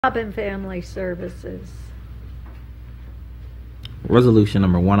Job and Family Services. Resolution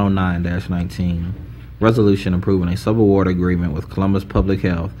number 109-19. Resolution approving a subaward agreement with Columbus Public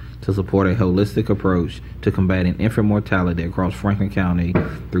Health to support a holistic approach to combating infant mortality across Franklin County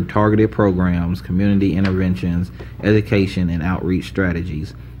through targeted programs, community interventions, education, and outreach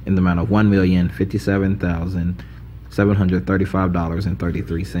strategies in the amount of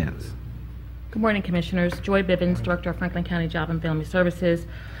 $1,057,735.33. Good morning, Commissioners. Joy Bivens, Director of Franklin County Job and Family Services.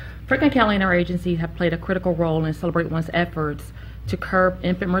 Franklin County and our agencies have played a critical role in CelebrateOne's efforts to curb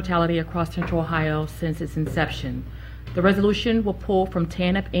infant mortality across Central Ohio since its inception. The resolution will pull from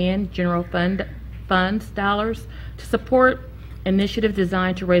TANF and general funds dollars to support initiatives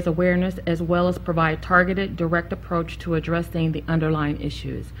designed to raise awareness as well as provide targeted, direct approach to addressing the underlying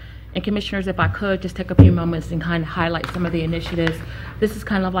issues. And Commissioners, if I could just take a few moments and kind of highlight some of the initiatives. This is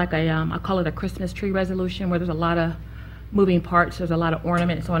kind of like a, I call it a Christmas tree resolution, where there's a lot of moving parts, there's a lot of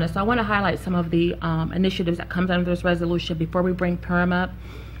ornaments on it. So I want to highlight some of the initiatives that comes under this resolution before we bring Perm up,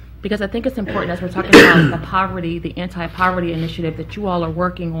 because I think it's important as we're talking about the poverty, the anti-poverty initiative that you all are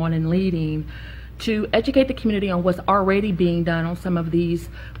working on and leading, to educate the community on what's already being done on some of these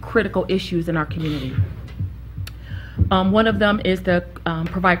critical issues in our community. One of them is to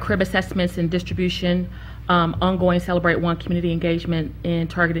provide crib assessments and distribution, ongoing CelebrateOne community engagement in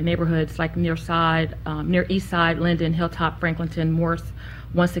targeted neighborhoods like near East Side, Linden, Hilltop, Franklinton, Morse,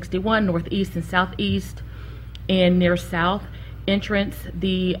 161, Northeast and Southeast, and near South. Enhance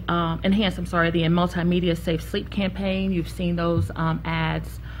the multimedia safe sleep campaign. You've seen those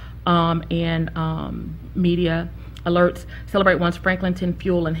ads and media alerts. CelebrateOne's Franklinton,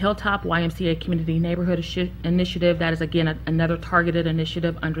 Fuel, and Hilltop YMCA Community Neighborhood Initiative. That is, again, another targeted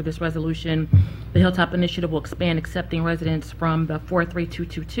initiative under this resolution. The Hilltop Initiative will expand accepting residents from the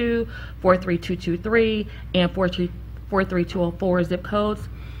 43222, 43223, and 43204 zip codes.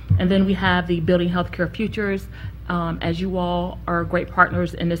 And then we have the Building Healthcare Futures. As you all are great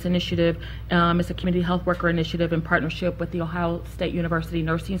partners in this initiative, it's a community health worker initiative in partnership with the Ohio State University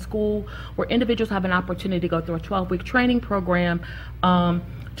Nursing School, where individuals have an opportunity to go through a 12-week training program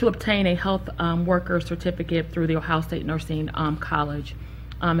to obtain a health worker certificate through the Ohio State Nursing College.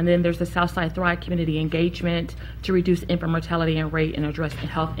 And then there's the Southside Thrive Community Engagement to reduce infant mortality and rate and address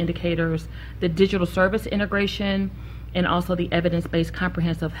health indicators, the digital service integration, and also the evidence-based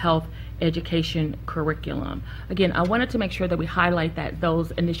comprehensive health education curriculum. Again, I wanted to make sure that we highlight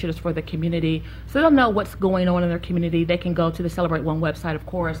those initiatives for the community so they'll know what's going on in their community. They can go to the CelebrateOne website, of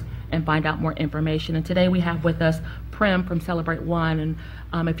course, and find out more information. And today we have with us Prim from CelebrateOne,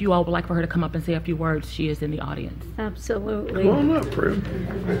 and if you all would like for her to come up and say a few words, she is in the audience. Absolutely. Come on up, Prim.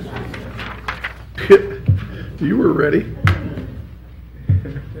 You were ready.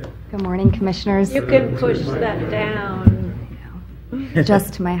 Good morning, Commissioners. You can push that down.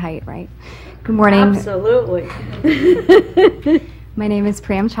 Just to my height, right? Good morning. Absolutely. My name is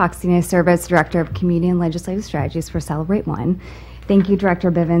Pram Choksi, and I serve as Director of Community and Legislative Strategies for CelebrateOne. Thank you,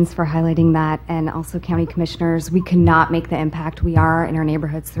 Director Bivens, for highlighting that, and also County Commissioners. We could not make the impact we are in our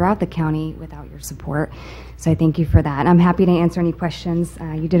neighborhoods throughout the county without your support, so I thank you for that. And I'm happy to answer any questions.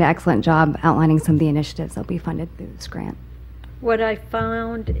 You did an excellent job outlining some of the initiatives that will be funded through this grant. What I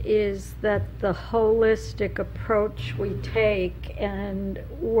found is that the holistic approach we take and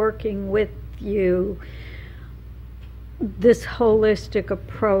working with you, this holistic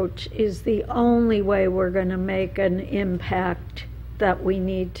approach is the only way we're going to make an impact that we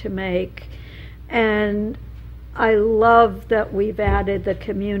need to make. And I love that we've added the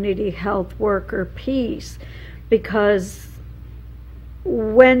community health worker piece, because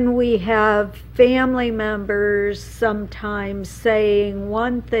when we have family members sometimes saying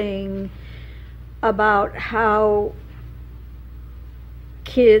one thing about how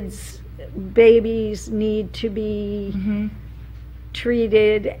babies need to be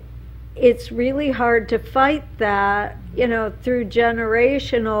treated, it's really hard to fight that, through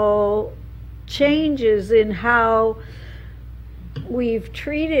generational changes in how we've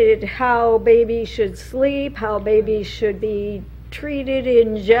treated how babies should sleep, how babies should be treated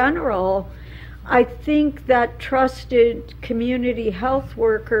in general. I think that trusted community health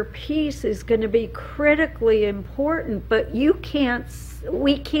worker piece is going to be critically important, but we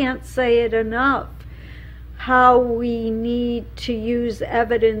can't say it enough, how we need to use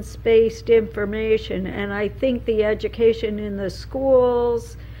evidence-based information. And I think the education in the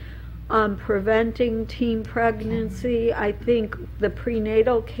schools on preventing teen pregnancy, I think the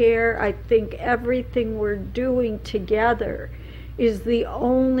prenatal care, I think everything we're doing together is the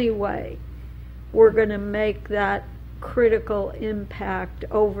only way we're going to make that critical impact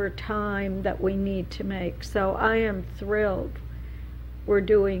over time that we need to make. So I am thrilled we're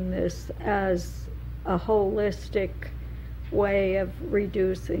doing this as a holistic way of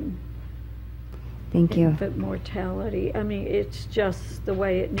reducing Thank you. infant mortality. I mean, it's just the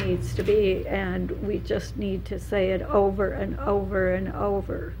way it needs to be, and we just need to say it over and over and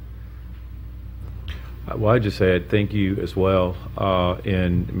over. Well, I just said thank you as well.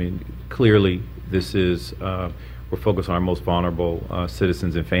 And I mean, clearly, this is we're focused on our most vulnerable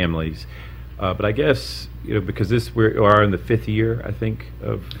citizens and families. But I guess because we are in the 5th year, I think,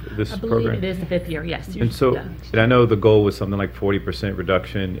 of this program. I believe it is the 5th year. Yes. And so, and I know the goal was something like 40%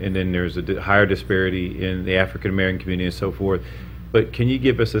 reduction, and then there's a higher disparity in the African American community and so forth. But can you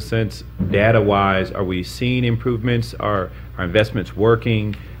give us a sense, data-wise, are we seeing improvements? Are our investments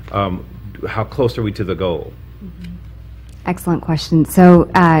working? How close are we to the goal? Excellent question. So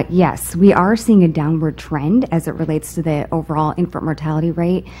yes, we are seeing a downward trend as it relates to the overall infant mortality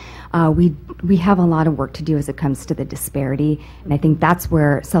rate. We have a lot of work to do as it comes to the disparity, and I think that's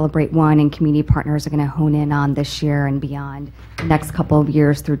where CelebrateOne and community partners are going to hone in on this year and beyond, the next couple of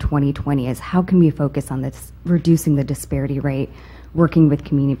years through 2020, is how can we focus on this, reducing the disparity rate, working with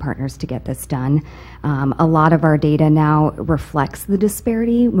community partners to get this done. A lot of our data now reflects the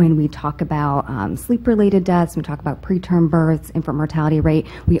disparity when we talk about sleep-related deaths, when we talk about preterm births, infant mortality rate.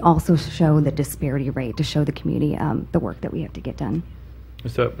 We also show the disparity rate to show the community the work that we have to get done.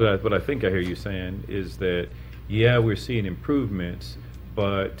 So, but what I think I hear you saying is that, yeah, we're seeing improvements,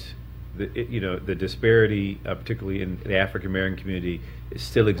 but the disparity, particularly in the African American community,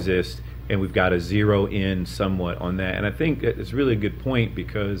 still exists, and we've got to zero in somewhat on that. And I think it's really a good point,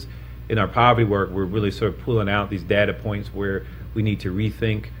 because in our poverty work, we're really sort of pulling out these data points where we need to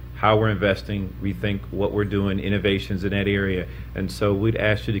rethink how we're investing, rethink what we're doing, innovations in that area. And so we'd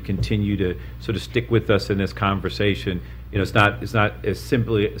ask you to continue to sort of stick with us in this conversation. It's not as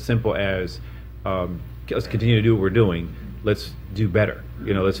simple as let's continue to do what we're doing. Let's do better.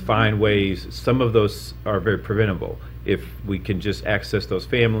 Let's find ways. Some of those are very preventable if we can just access those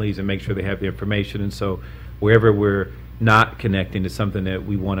families and make sure they have the information. And so wherever we're not connecting to something that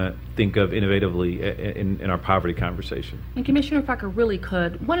we want to think of innovatively in our poverty conversation. And Commissioner, if I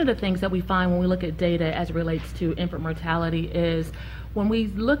could, one of the things that we find when we look at data as it relates to infant mortality is when we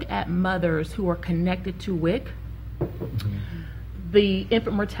look at mothers who are connected to WIC, the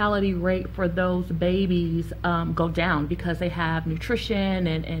infant mortality rate for those babies go down because they have nutrition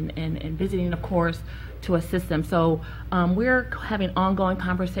and visiting, of course, to assist them. So we're having ongoing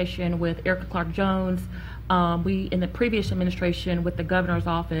conversation with Erica Clark-Jones. We, in the previous administration with the governor's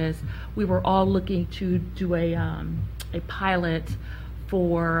office, we were all looking to do a pilot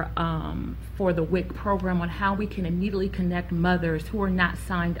for the WIC program on how we can immediately connect mothers who are not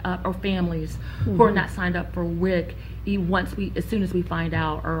signed up, or families who are not signed up for WIC as soon as we find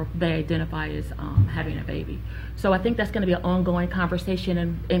out or they identify as having a baby. So I think that's going to be an ongoing conversation.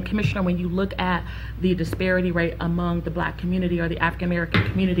 And Commissioner, when you look at the disparity rate among the Black community or the African American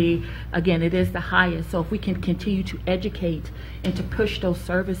community, again, it is the highest. So if we can continue to educate and to push those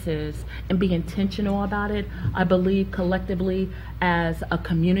services and be intentional about it, I believe collectively as a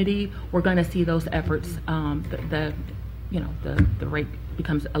community, we're going to see those efforts. The rate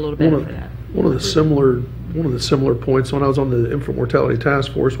becomes a little better for that. One of the similar points when I was on the infant mortality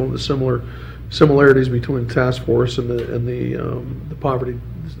task force, one of the similarities between the task force and the poverty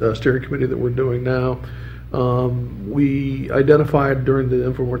steering committee that we're doing now, we identified during the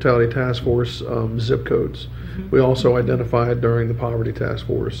infant mortality task force zip codes. We also identified during the poverty task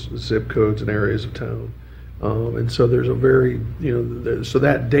force zip codes and areas of town. And so there's a very, so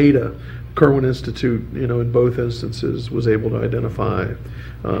that data, Kirwan Institute, in both instances was able to identify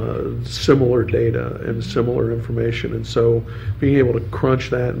similar data and similar information. And so being able to crunch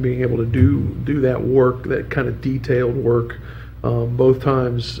that and being able to do that work, that kind of detailed work, both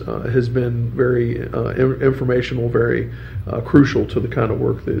times has been very informational, very crucial to the kind of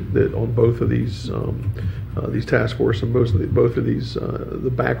work that on both of these task force and both of these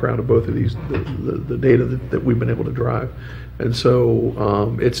the background of both of these the data that we've been able to drive, and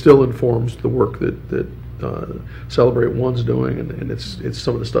so it still informs the work that CelebrateOne's doing, and it's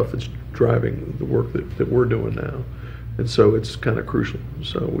some of the stuff that's driving the work that we're doing now. And so it's kind of crucial.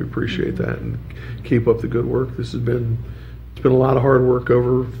 So we appreciate that and keep up the good work. It's been a lot of hard work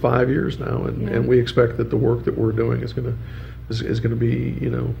over 5 years now, and we expect that the work that we're doing is going to be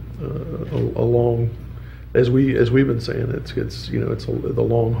a long, as we've been saying, it's the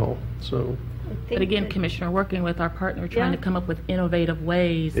long haul. So. But again, Commissioner, working with our partner, trying to come up with innovative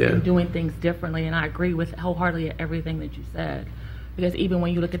ways and doing things differently, and I agree with wholeheartedly everything that you said, because even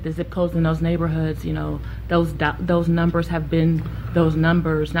when you look at the zip codes in those neighborhoods, you know, those numbers have been those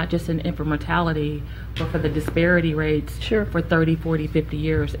numbers, not just in infant mortality, but for the disparity rates Sure. for 30, 40, 50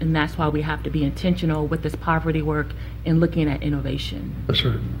 years. And that's why we have to be intentional with this poverty work and looking at innovation. That's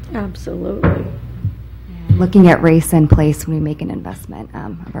right. Absolutely. Looking at race and place when we make an investment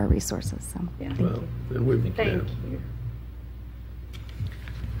of our resources. So, Yeah. Well, and we've, Thank yeah. you.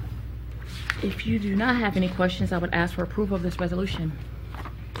 If you do not have any questions, I would ask for approval of this resolution.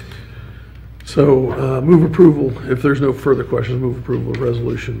 So move approval, if there's no further questions, move approval of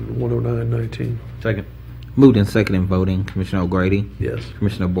Resolution 10919. Second. Moved and seconded voting. Commissioner O'Grady, Yes.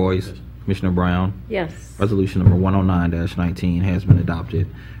 Commissioner Boyce, Commissioner Brown. Yes. Resolution number 109-19 has been adopted.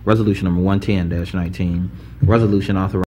 Resolution number 110-19, resolution authorizing